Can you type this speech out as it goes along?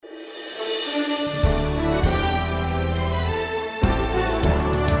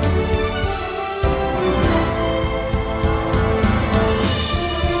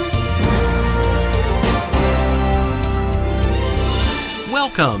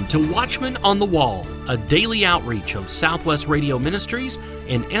Welcome to Watchmen on the Wall, a daily outreach of Southwest Radio Ministries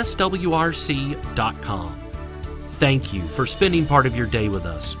and SWRC.com. Thank you for spending part of your day with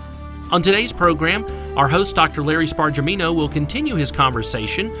us. On today's program, our host, Dr. Larry Spargimino, will continue his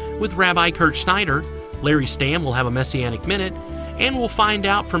conversation with Rabbi Kurt Schneider. Larry Stamm will have a Messianic Minute, and we'll find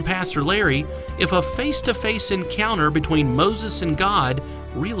out from Pastor Larry if a face-to-face encounter between Moses and God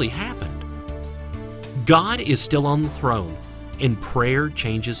really happened. God is still on the throne, and prayer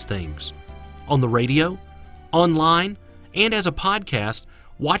changes things. On the radio, online, and as a podcast,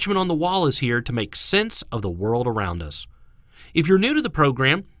 Watchmen on the Wall is here to make sense of the world around us. If you're new to the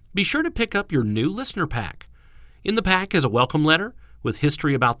program, be sure to pick up your new listener pack. In the pack is a welcome letter with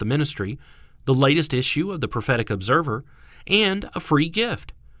history about the ministry, the latest issue of the Prophetic Observer, and a free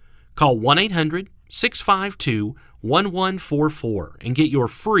gift. Call 1-800-652-1144 and get your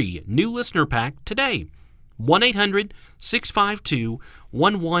free new listener pack today.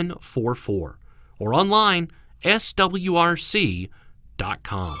 1-800-652-1144 or online, swrc.com.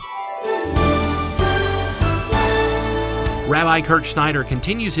 Rabbi Kurt Schneider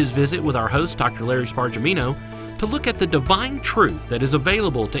continues his visit with our host, Dr. Larry Spargimino, to look at the divine truth that is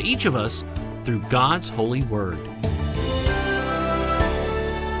available to each of us through God's holy word.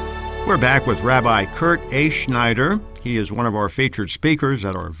 We're back with Rabbi Kurt A. Schneider. He is one of our featured speakers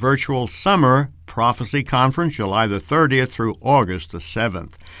at our virtual Summer Prophecy Conference, July the 30th through August the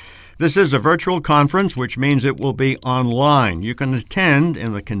 7th. This is a virtual conference, which means it will be online. You can attend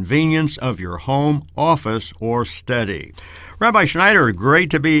in the convenience of your home, office, or study. Rabbi Schneider, great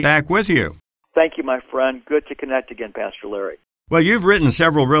to be back with you. Thank you, my friend. Good to connect again, Pastor Larry. Well, you've written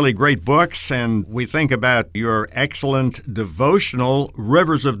several really great books, and we think about your excellent devotional,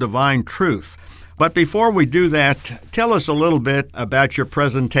 Rivers of Divine Truth. But before we do that, tell us a little bit about your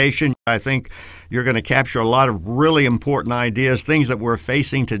presentation. I think you're going to capture a lot of really important ideas, things that we're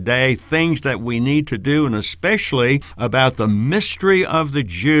facing today, things that we need to do, and especially about the mystery of the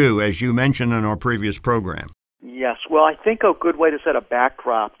Jew, as you mentioned in our previous program. Yes, well, I think a good way to set a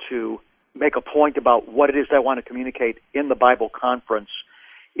backdrop to make a point about what it is that I want to communicate in the Bible conference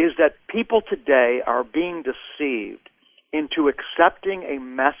is that people today are being deceived into accepting a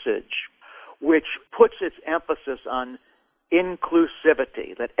message which puts its emphasis on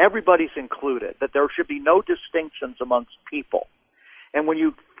inclusivity, that everybody's included, that there should be no distinctions amongst people. And when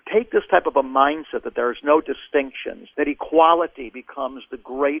you take this type of a mindset that there's no distinctions, that equality becomes the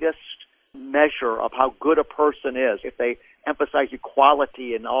greatest measure of how good a person is, if they emphasize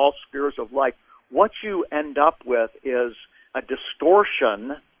equality in all spheres of life, what you end up with is a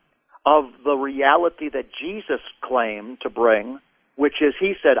distortion of the reality that Jesus claimed to bring, which is,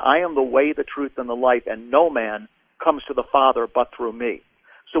 he said, I am the way, the truth, and the life, and no man comes to the Father but through me.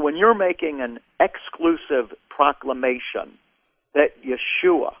 So when you're making an exclusive proclamation that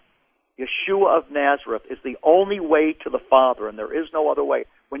Yeshua of Nazareth is the only way to the Father and there is no other way,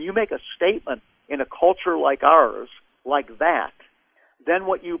 when you make a statement in a culture like ours, like that, then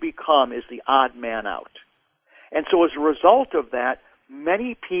what you become is the odd man out. And so as a result of that,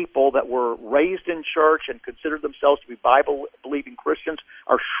 many people that were raised in church and considered themselves to be Bible-believing Christians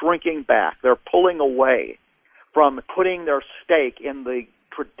are shrinking back. They're pulling away from putting their stake in the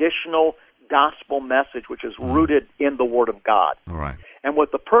traditional gospel message, which is rooted in the Word of God. All right. And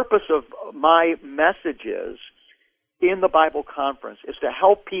what the purpose of my message is in the Bible conference is to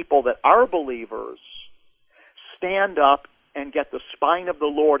help people that are believers stand up and get the spine of the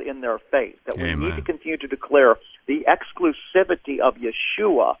Lord in their faith, that we need to continue to declare the exclusivity of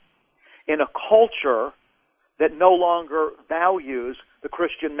Yeshua in a culture that no longer values the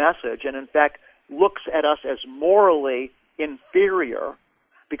Christian message and, in fact, looks at us as morally inferior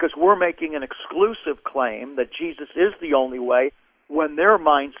because we're making an exclusive claim that Jesus is the only way when their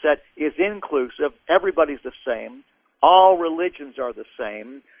mindset is inclusive. Everybody's the same. All religions are the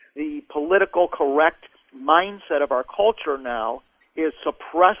same. The political correct mindset of our culture now is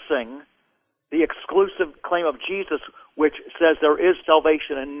suppressing the exclusive claim of Jesus, which says there is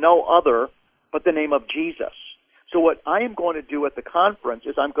salvation in no other but the name of Jesus. So what I am going to do at the conference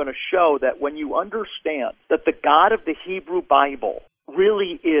is I'm going to show that when you understand that the God of the Hebrew Bible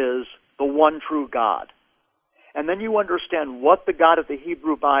really is the one true God, and then you understand what the God of the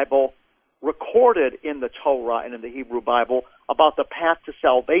Hebrew Bible recorded in the Torah and in the Hebrew Bible about the path to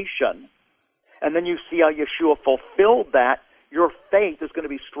salvation, and then you see how Yeshua fulfilled that, your faith is going to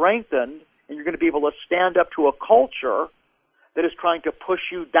be strengthened, and you're going to be able to stand up to a culture that is trying to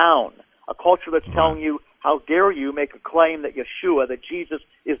push you down, a culture that's telling you, how dare you make a claim that Yeshua, that Jesus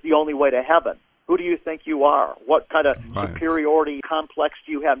is the only way to heaven? Who do you think you are? What kind of superiority complex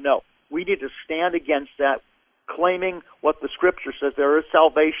do you have? No. We need to stand against that claiming what the Scripture says, there is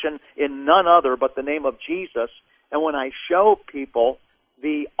salvation in none other but the name of Jesus. And when I show people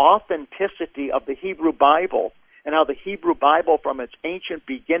the authenticity of the Hebrew Bible and how the Hebrew Bible from its ancient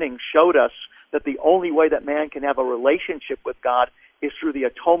beginning showed us that the only way that man can have a relationship with God is through the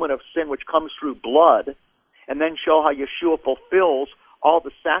atonement of sin, which comes through blood, and then show how Yeshua fulfills all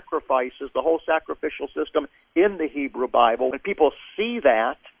the sacrifices, the whole sacrificial system in the Hebrew Bible. When people see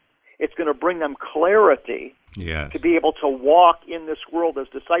that, it's going to bring them clarity to be able to walk in this world as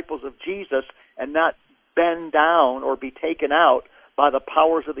disciples of Jesus and not bend down or be taken out by the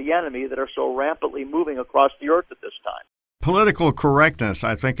powers of the enemy that are so rampantly moving across the earth at this time. Political correctness,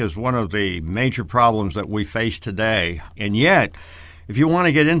 I think, is one of the major problems that we face today. And yet, if you want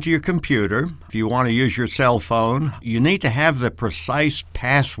to get into your computer, if you want to use your cell phone, you need to have the precise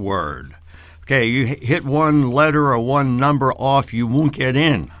password. Okay, you hit one letter or one number off, you won't get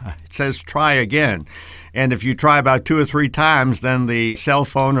in. It says try again. And if you try about 2 or 3 times, then the cell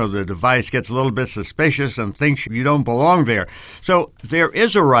phone or the device gets a little bit suspicious and thinks you don't belong there. So there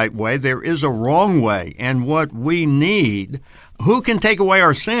is a right way, there is a wrong way. And what we need, who can take away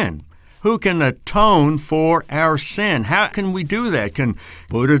our sin? Who can atone for our sin? How can we do that? Can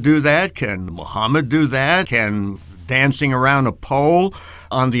Buddha do that? Can Muhammad do that? Can dancing around a pole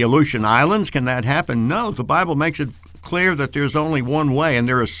on the Aleutian Islands, can that happen? No, the Bible makes it clear that there's only one way, and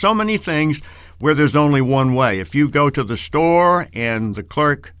there are so many things where there's only one way. If you go to the store and the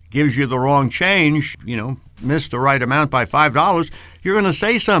clerk gives you the wrong change, missed the right amount by $5, you're going to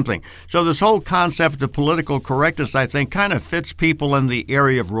say something. So this whole concept of political correctness, I think, kind of fits people in the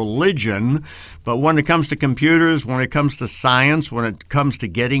area of religion. But when it comes to computers, when it comes to science, when it comes to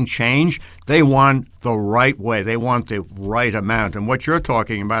getting change, they want the right way. They want the right amount. And what you're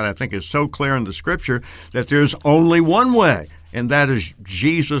talking about, I think, is so clear in the Scripture that there's only one way. And that is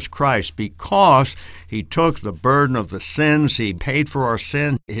Jesus Christ, because he took the burden of the sins. He paid for our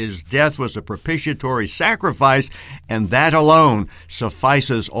sin. His death was a propitiatory sacrifice, and that alone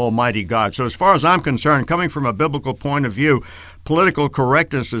suffices Almighty God. So as far as I'm concerned, coming from a biblical point of view, political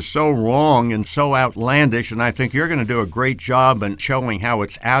correctness is so wrong and so outlandish, and I think you're going to do a great job in showing how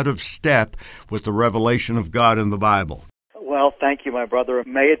it's out of step with the revelation of God in the Bible. Well, thank you, my brother.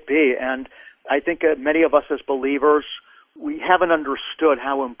 May it be. And I think many of us as believers, we haven't understood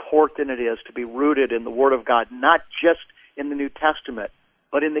how important it is to be rooted in the Word of God, not just in the New Testament,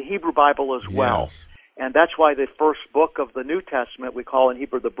 but in the Hebrew Bible as well. Yes. And that's why the first book of the New Testament, we call in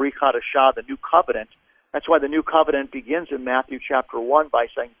Hebrew the Brit Hadashah, the New Covenant. That's why the New Covenant begins in Matthew chapter 1 by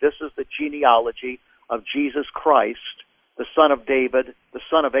saying, this is the genealogy of Jesus Christ, the son of David, the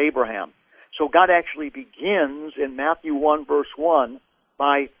son of Abraham. So God actually begins in Matthew 1, verse 1,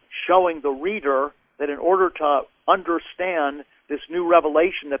 by showing the reader that in order to understand this new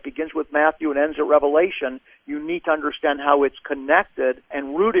revelation that begins with Matthew and ends at Revelation, you need to understand how it's connected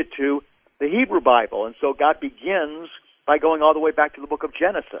and rooted to the Hebrew Bible. And so God begins by going all the way back to the book of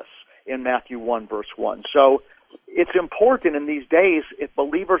Genesis in Matthew 1, verse 1. So it's important in these days, if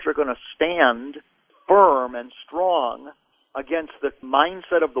believers are going to stand firm and strong against the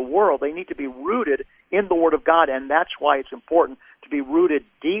mindset of the world, they need to be rooted in the Word of God. And that's why it's important to be rooted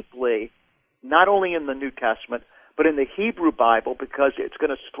deeply, not only in the New Testament, but in the Hebrew Bible, because it's going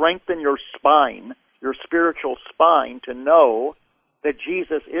to strengthen your spine, your spiritual spine, to know that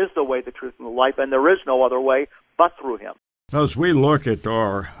Jesus is the way, the truth, and the life, and there is no other way but through him. As we look at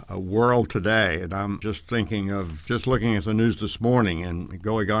our world today, and I'm just thinking of just looking at the news this morning and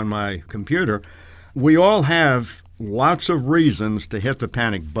going on my computer, we all have lots of reasons to hit the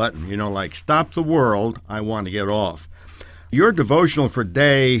panic button, like stop the world, I want to get off. Your devotional for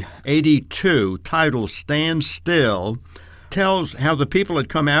day 82, titled Stand Still, tells how the people had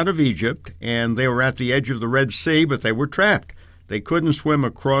come out of Egypt and they were at the edge of the Red Sea, but they were trapped. They couldn't swim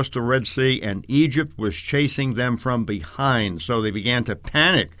across the Red Sea, and Egypt was chasing them from behind, so they began to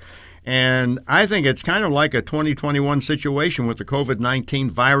panic. And I think it's kind of like a 2021 situation with the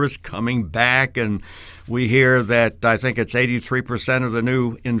COVID-19 virus coming back, and we hear that I think it's 83% of the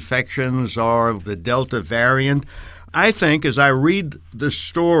new infections are the Delta variant. I think as I read the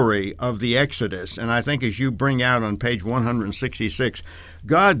story of the Exodus, and I think as you bring out on page 166,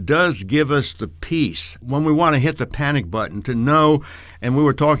 God does give us the peace when we want to hit the panic button to know, and we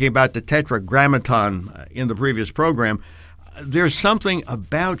were talking about the Tetragrammaton in the previous program, there's something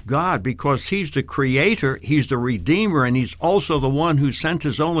about God because he's the creator, he's the redeemer, and he's also the one who sent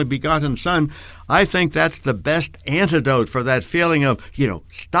his only begotten son. I think that's the best antidote for that feeling of,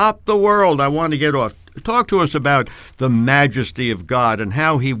 stop the world, I want to get off. Talk to us about the majesty of God and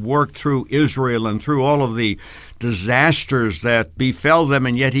how he worked through Israel and through all of the disasters that befell them,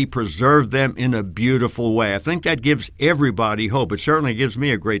 and yet he preserved them in a beautiful way. I think that gives everybody hope. It certainly gives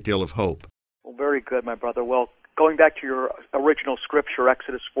me a great deal of hope. Well, very good, my brother. Well, going back to your original scripture,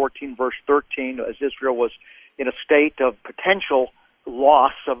 Exodus 14, verse 13, as Israel was in a state of potential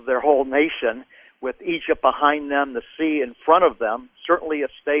loss of their whole nation, with Egypt behind them, the sea in front of them, certainly a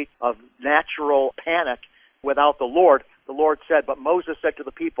state of natural panic without the Lord said, but Moses said to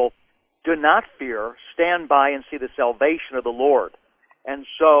the people, "Do not fear, stand by and see the salvation of the Lord." And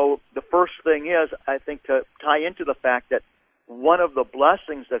so the first thing is, I think, to tie into the fact that one of the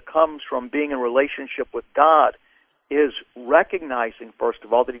blessings that comes from being in relationship with God is recognizing, first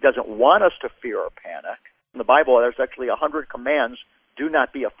of all, that he doesn't want us to fear or panic. In the Bible, there's actually 100 commands, do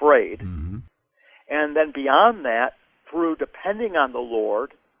not be afraid. Mm-hmm. And then beyond that, through depending on the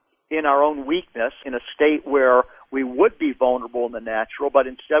Lord in our own weakness, in a state where we would be vulnerable in the natural, but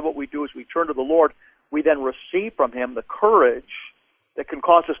instead what we do is we turn to the Lord, we then receive from him the courage that can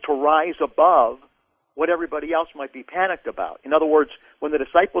cause us to rise above what everybody else might be panicked about. In other words, when the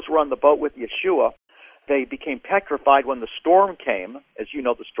disciples were on the boat with Yeshua, they became petrified when the storm came. As you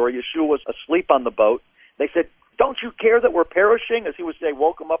know the story, Yeshua was asleep on the boat. They said, "Don't you care that we're perishing?" As he was saying,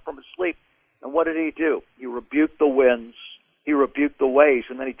 woke him up from his sleep. And what did he do? He rebuked the winds. He rebuked the waves.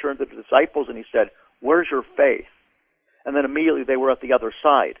 And then he turned to the disciples and he said, "Where's your faith?" And then immediately they were at the other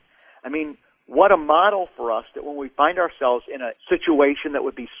side. I mean, what a model for us that when we find ourselves in a situation that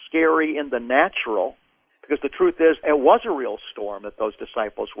would be scary in the natural, because the truth is, it was a real storm that those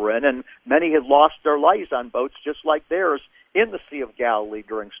disciples were in, and many had lost their lives on boats just like theirs in the Sea of Galilee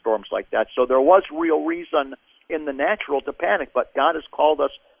during storms like that. So there was real reason in the natural to panic, but God has called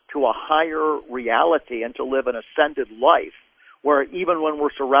us to a higher reality and to live an ascended life, where even when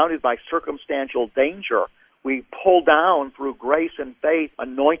we're surrounded by circumstantial danger, we pull down through grace and faith,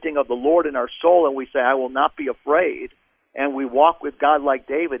 anointing of the Lord in our soul, and we say, "I will not be afraid." And we walk with God like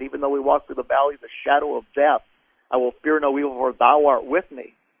David, even though we walk through the valley of the shadow of death, "I will fear no evil, for thou art with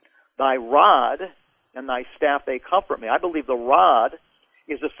me. Thy rod and thy staff, they comfort me." I believe the rod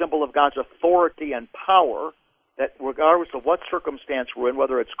is a symbol of God's authority and power, that regardless of what circumstance we're in,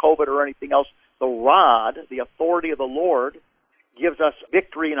 whether it's COVID or anything else, the rod, the authority of the Lord, gives us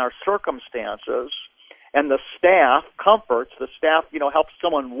victory in our circumstances. And the staff comforts. The staff, helps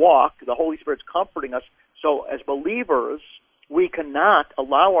someone walk. The Holy Spirit's comforting us. So as believers, we cannot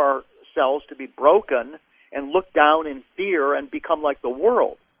allow ourselves to be broken and look down in fear and become like the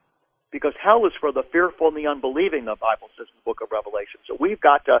world. Because hell is for the fearful and the unbelieving, the Bible says in the book of Revelation. So we've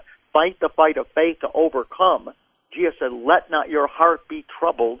got to fight the fight of faith to overcome. Jesus said, "Let not your heart be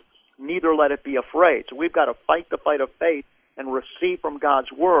troubled, neither let it be afraid." So we've got to fight the fight of faith and receive from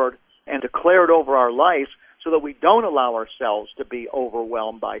God's word and declare it over our lives so that we don't allow ourselves to be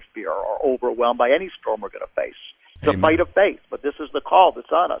overwhelmed by fear or overwhelmed by any storm we're going to face. It's a fight of faith, but this is the call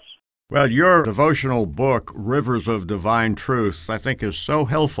that's on us. Well, your devotional book, Rivers of Divine Truth, I think is so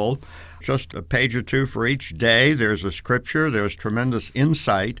helpful. Just a page or two for each day. There's a scripture. There's tremendous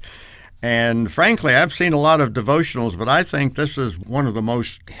insight. And frankly, I've seen a lot of devotionals, but I think this is one of the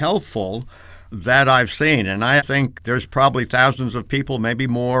most helpful that I've seen. And I think there's probably thousands of people, maybe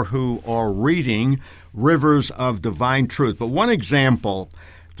more, who are reading Rivers of Divine Truth. But one example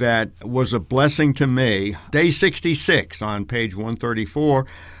that was a blessing to me, day 66 on page 134,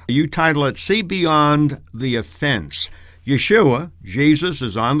 you title it, "See Beyond the Offense." Yeshua, Jesus,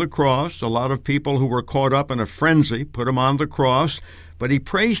 is on the cross. A lot of people who were caught up in a frenzy put him on the cross, but he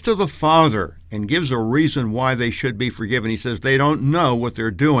prays to the Father and gives a reason why they should be forgiven. He says they don't know what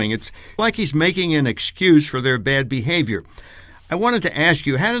they're doing. It's like he's making an excuse for their bad behavior. I wanted to ask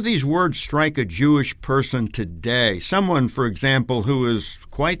you, how do these words strike a Jewish person today? Someone, for example, who is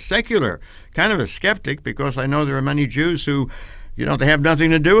quite secular, kind of a skeptic, because I know there are many Jews who, they have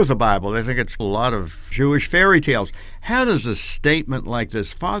nothing to do with the Bible. They think it's a lot of Jewish fairy tales. How does a statement like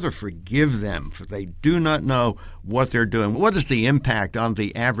this, "Father, forgive them, for they do not know what they're doing," what is the impact on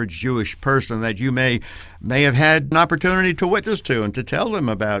the average Jewish person that you may have had an opportunity to witness to and to tell them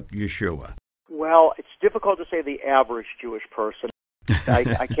about Yeshua? Well, it's difficult to say the average Jewish person.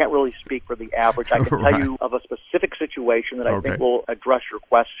 I can't really speak for the average. I can tell you of a specific situation that I think will address your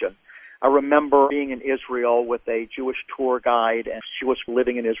question. I remember being in Israel with a Jewish tour guide, and she was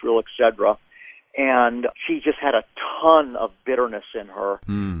living in Israel, etc. And she just had a ton of bitterness in her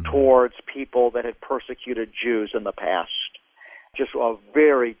towards people that had persecuted Jews in the past. Just a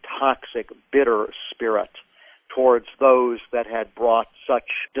very toxic, bitter spirit towards those that had brought such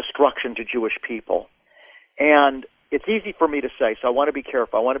destruction to Jewish people. And it's easy for me to say, so I want to be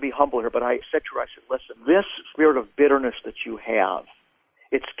careful. I want to be humble here, but I said to her, listen, this spirit of bitterness that you have,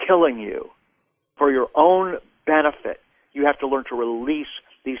 it's killing you. For your own benefit. You have to learn to release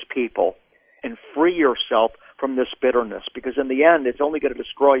these people and free yourself from this bitterness, because in the end, it's only going to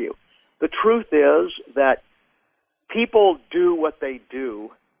destroy you. The truth is that people do what they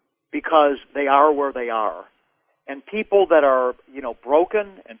do because they are where they are. And people that are, broken,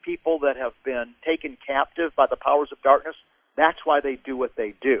 and people that have been taken captive by the powers of darkness, that's why they do what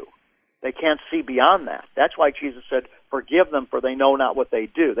they do. They can't see beyond that. That's why Jesus said, forgive them, for they know not what they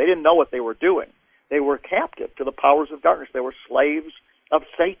do. They didn't know what they were doing. They were captive to the powers of darkness. They were slaves of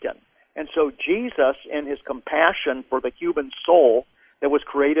Satan. And so Jesus, in his compassion for the human soul that was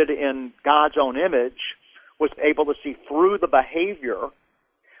created in God's own image, was able to see through the behavior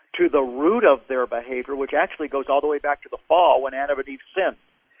to the root of their behavior, which actually goes all the way back to the fall when Adam and Eve sinned.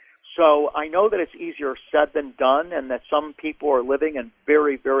 So I know that it's easier said than done, and that some people are living in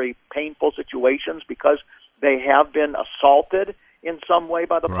very, very painful situations because they have been assaulted in some way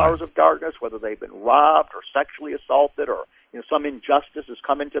by the powers of darkness, whether they've been robbed or sexually assaulted, or some injustice has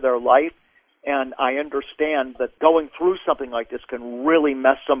come into their life. And I understand that going through something like this can really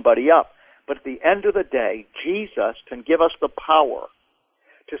mess somebody up. But at the end of the day, Jesus can give us the power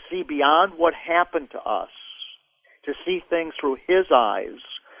to see beyond what happened to us, to see things through his eyes,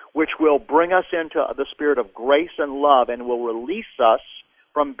 which will bring us into the spirit of grace and love, and will release us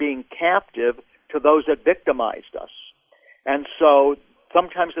from being captive to those that victimized us. And so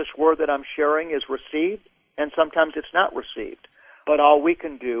sometimes this word that I'm sharing is received, and sometimes it's not received. But all we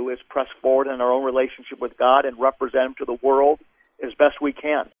can do is press forward in our own relationship with God and represent him to the world as best we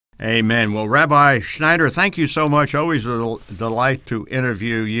can. Amen. Well, Rabbi Schneider, thank you so much. Always a delight to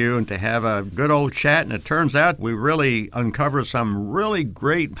interview you and to have a good old chat. And it turns out we really uncover some really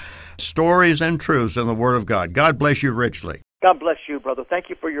great stories and truths in the Word of God. God bless you richly. God bless you, brother. Thank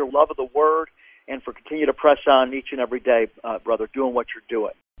you for your love of the Word and for continuing to press on each and every day, brother, doing what you're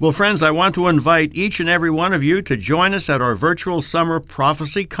doing. Well, friends, I want to invite each and every one of you to join us at our virtual Summer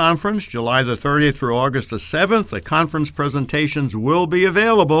Prophecy Conference, July the 30th through August the 7th. The conference presentations will be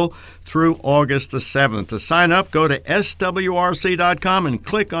available through August the 7th. To sign up, go to swrc.com and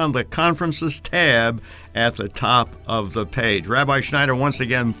click on the Conferences tab at the top of the page. Rabbi Schneider, once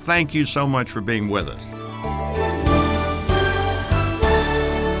again, thank you so much for being with us.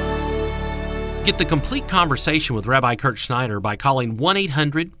 Get the complete conversation with Rabbi Kurt Schneider by calling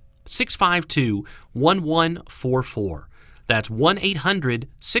 1-800-652-1144. That's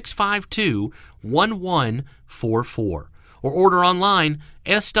 1-800-652-1144. Or order online,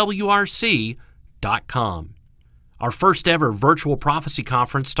 swrc.com. Our first ever virtual prophecy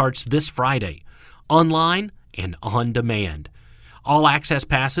conference starts this Friday, online and on demand. All access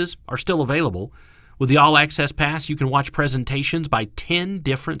passes are still available. With the All Access Pass, you can watch presentations by 10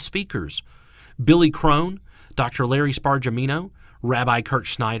 different speakers. Billy Crone, Dr. Larry Spargimino, Rabbi Kurt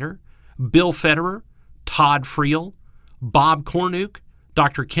Schneider, Bill Federer, Todd Friel, Bob Cornuke,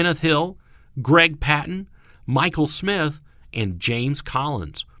 Dr. Kenneth Hill, Greg Patton, Michael Smith, and James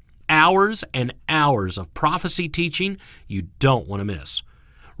Collins. Hours and hours of prophecy teaching you don't want to miss.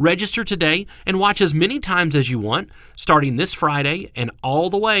 Register today and watch as many times as you want, starting this Friday and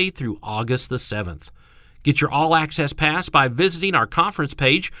all the way through August the 7th. Get your all-access pass by visiting our conference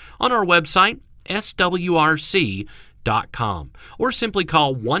page on our website, swrc.com, or simply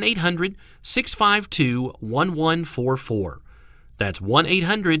call 1-800-652-1144. That's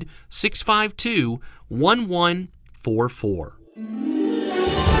 1-800-652-1144.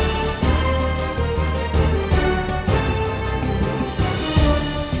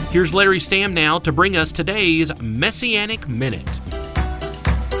 Here's Larry Stamm now to bring us today's Messianic Minute.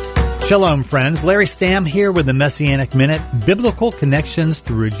 Shalom, friends. Larry Stamm here with the Messianic Minute, biblical connections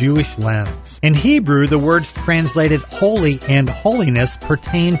through a Jewish lens. In Hebrew, the words translated holy and holiness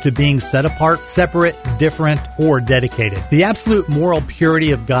pertain to being set apart, separate, different, or dedicated. The absolute moral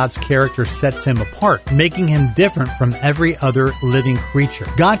purity of God's character sets him apart, making him different from every other living creature.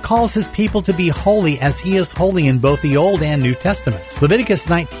 God calls his people to be holy as he is holy in both the Old and New Testaments. Leviticus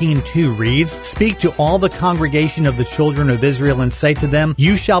 19:2 reads, "Speak to all the congregation of the children of Israel and say to them,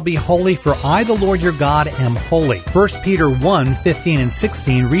 you shall be holy, for I, the Lord your God, am holy." 1 Peter 1:15 and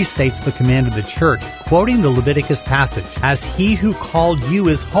 16 restates the command of the church, quoting the Leviticus passage, "As he who called you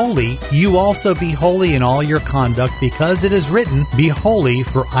is holy, you also be holy in all your conduct, because it is written, be holy,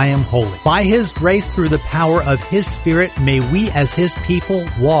 for I am holy." By his grace, through the power of his Spirit, may we as his people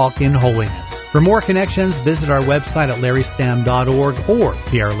walk in holiness. For more connections, visit our website at larrystamm.org or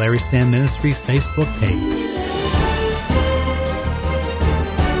see our Larry Stamm Ministries Facebook page.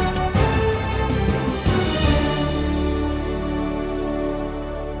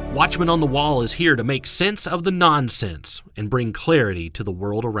 Watchman on the Wall is here to make sense of the nonsense and bring clarity to the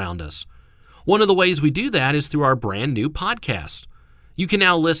world around us. One of the ways we do that is through our brand new podcast. You can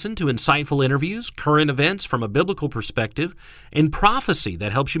now listen to insightful interviews, current events from a biblical perspective, and prophecy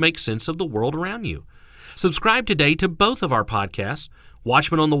that helps you make sense of the world around you. Subscribe today to both of our podcasts,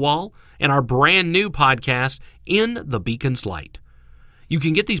 Watchman on the Wall, and our brand new podcast, In the Beacon's Light. You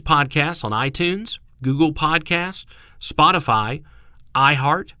can get these podcasts on iTunes, Google Podcasts, Spotify,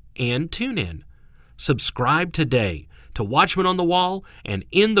 iHeart, and TuneIn. Subscribe today to Watchman on the Wall and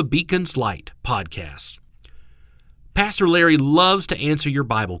In the Beacon's Light podcasts. Pastor Larry loves to answer your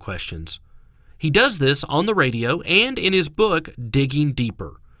Bible questions. He does this on the radio and in his book, Digging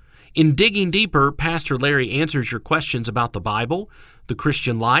Deeper. In Digging Deeper, Pastor Larry answers your questions about the Bible, the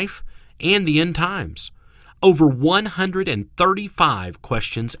Christian life, and the end times. Over 135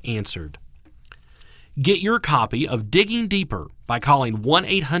 questions answered. Get your copy of Digging Deeper by calling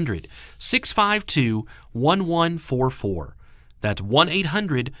 1-800-652-1144. That's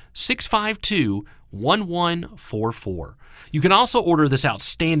 1-800-652-1144. You can also order this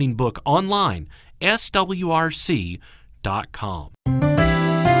outstanding book online, swrc.com.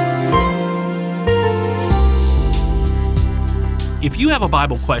 If you have a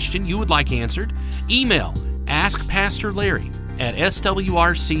Bible question you would like answered, email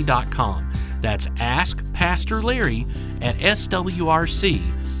askpastorlarry@swrc.com. That's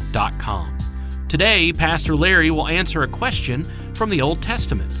askpastorlarry@swrc.com. Today, Pastor Larry will answer a question from the Old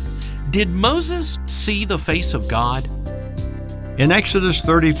Testament. Did Moses see the face of God? In Exodus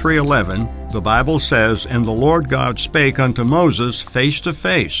 33:11, the Bible says, "And the Lord God spake unto Moses face to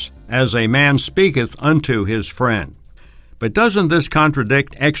face, as a man speaketh unto his friend." But doesn't this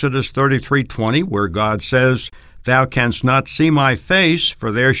contradict Exodus 33:20, where God says, "Thou canst not see my face,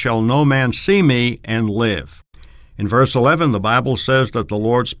 for there shall no man see me and live"? In verse 11, the Bible says that the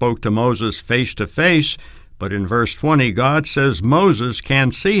Lord spoke to Moses face to face, but in verse 20, God says Moses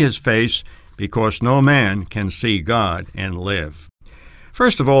can see his face because no man can see God and live.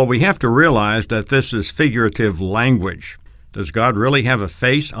 First of all, we have to realize that this is figurative language. Does God really have a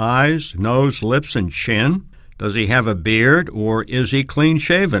face, eyes, nose, lips, and chin? Does he have a beard, or is he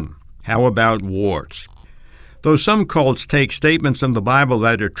clean-shaven? How about warts? Though some cults take statements in the Bible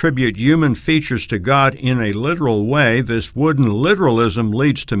that attribute human features to God in a literal way, this wooden literalism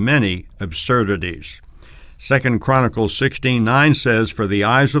leads to many absurdities. 2 Chronicles 16:9 says, "For the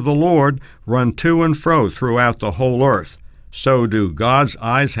eyes of the Lord run to and fro throughout the whole earth. So do God's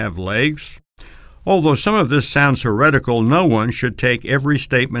eyes have legs?" Although some of this sounds heretical, no one should take every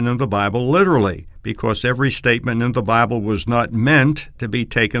statement in the Bible literally, because every statement in the Bible was not meant to be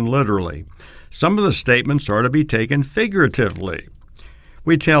taken literally. Some of the statements are to be taken figuratively.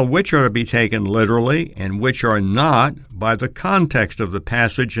 We tell which are to be taken literally and which are not by the context of the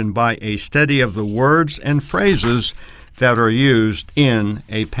passage and by a study of the words and phrases that are used in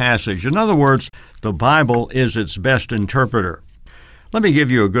a passage. In other words, the Bible is its best interpreter. Let me give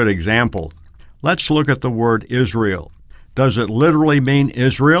you a good example. Let's look at the word Israel. Does it literally mean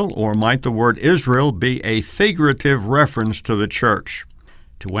Israel, or might the word Israel be a figurative reference to the church?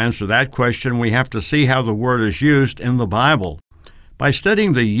 To answer that question, we have to see how the word is used in the Bible. By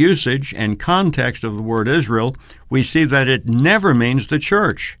studying the usage and context of the word Israel, we see that it never means the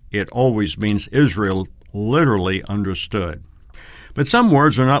church. It always means Israel, literally understood. But some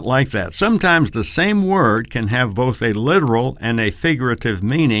words are not like that. Sometimes the same word can have both a literal and a figurative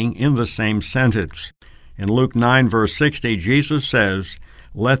meaning in the same sentence. In Luke 9, verse 60, Jesus says,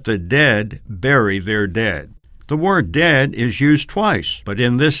 "Let the dead bury their dead." The word dead is used twice, but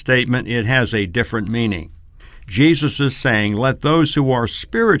in this statement it has a different meaning. Jesus is saying, let those who are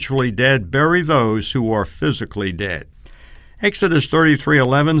spiritually dead bury those who are physically dead. Exodus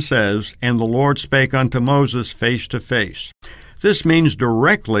 33:11 says, "And the Lord spake unto Moses face to face." This means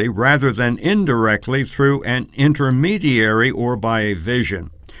directly rather than indirectly through an intermediary or by a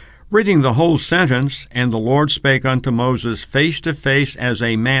vision. Reading the whole sentence, "And the Lord spake unto Moses face to face as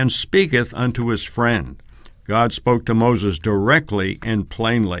a man speaketh unto his friend." God spoke to Moses directly and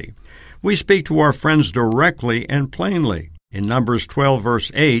plainly. We speak to our friends directly and plainly. In Numbers 12,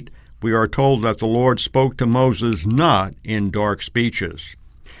 verse 8, we are told that the Lord spoke to Moses not in dark speeches.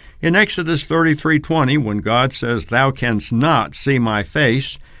 In Exodus 33:20, when God says, "Thou canst not see my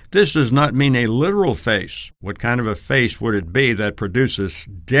face," this does not mean a literal face. What kind of a face would it be that produces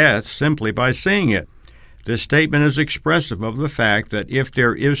death simply by seeing it? This statement is expressive of the fact that if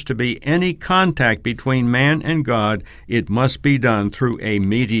there is to be any contact between man and God, it must be done through a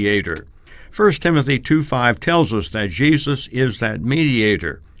mediator. 1 Timothy 2:5 tells us that Jesus is that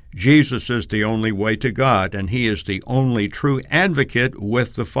mediator. Jesus is the only way to God, and He is the only true advocate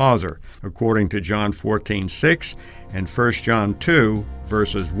with the Father, according to John 14:6 and 1 John 2,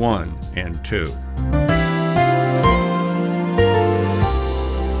 verses 1 and 2.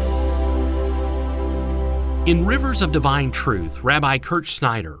 In Rivers of Divine Truth, Rabbi Kurt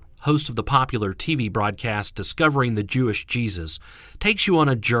Snyder, host of the popular TV broadcast Discovering the Jewish Jesus, takes you on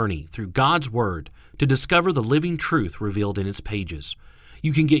a journey through God's Word to discover the living truth revealed in its pages.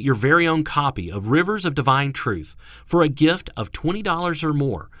 You can get your very own copy of Rivers of Divine Truth for a gift of $20 or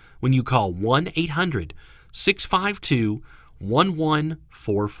more when you call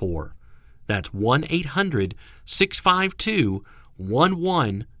 1-800-652-1144. That's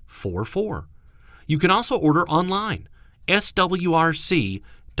 1-800-652-1144. You can also order online, swrc.com.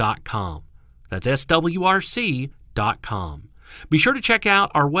 That's swrc.com. Be sure to check out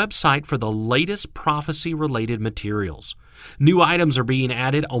our website for the latest prophecy-related materials. New items are being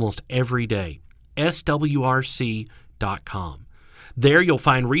added almost every day, swrc.com. There you'll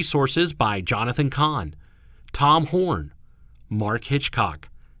find resources by Jonathan Cahn, Tom Horn, Mark Hitchcock,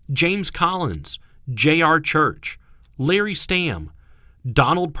 James Collins, J.R. Church, Larry Stamm,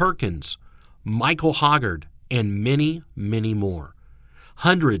 Donald Perkins, Michael Hoggard, and many, many more.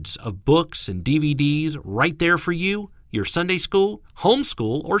 Hundreds of books and DVDs right there for you, your Sunday school,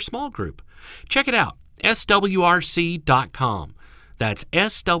 homeschool, or small group. Check it out, swrc.com. That's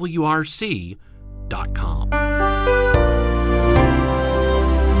swrc.com.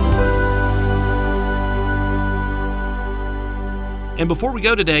 And before we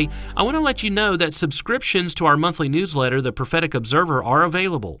go today, I want to let you know that subscriptions to our monthly newsletter, The Prophetic Observer, are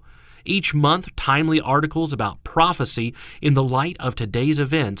available. Each month, timely articles about prophecy in the light of today's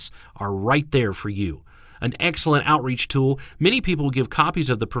events are right there for you. An excellent outreach tool, many people give copies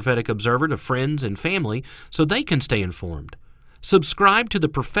of the Prophetic Observer to friends and family so they can stay informed. Subscribe to the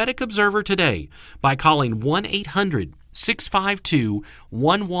Prophetic Observer today by calling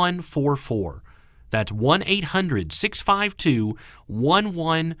 1-800-652-1144. That's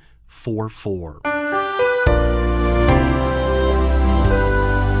 1-800-652-1144.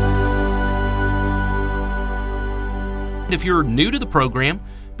 If you're new to the program,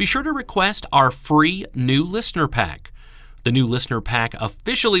 be sure to request our free New Listener Pack. The New Listener Pack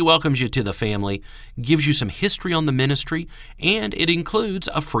officially welcomes you to the family, gives you some history on the ministry, and it includes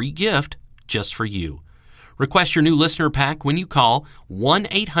a free gift just for you. Request your New Listener Pack when you call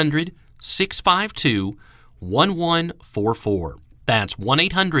 1-800-652-1144. That's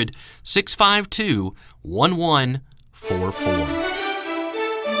 1-800-652-1144.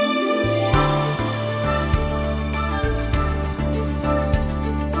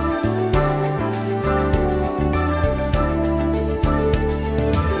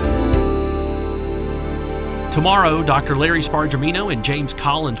 Tomorrow, Dr. Larry Spargimino and James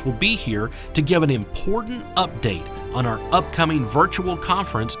Collins will be here to give an important update on our upcoming virtual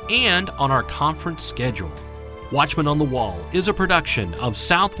conference and on our conference schedule. Watchman on the Wall is a production of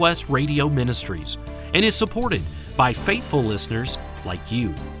Southwest Radio Ministries and is supported by faithful listeners like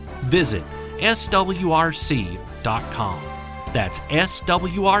you. Visit swrc.com. That's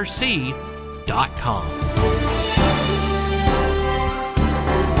swrc.com.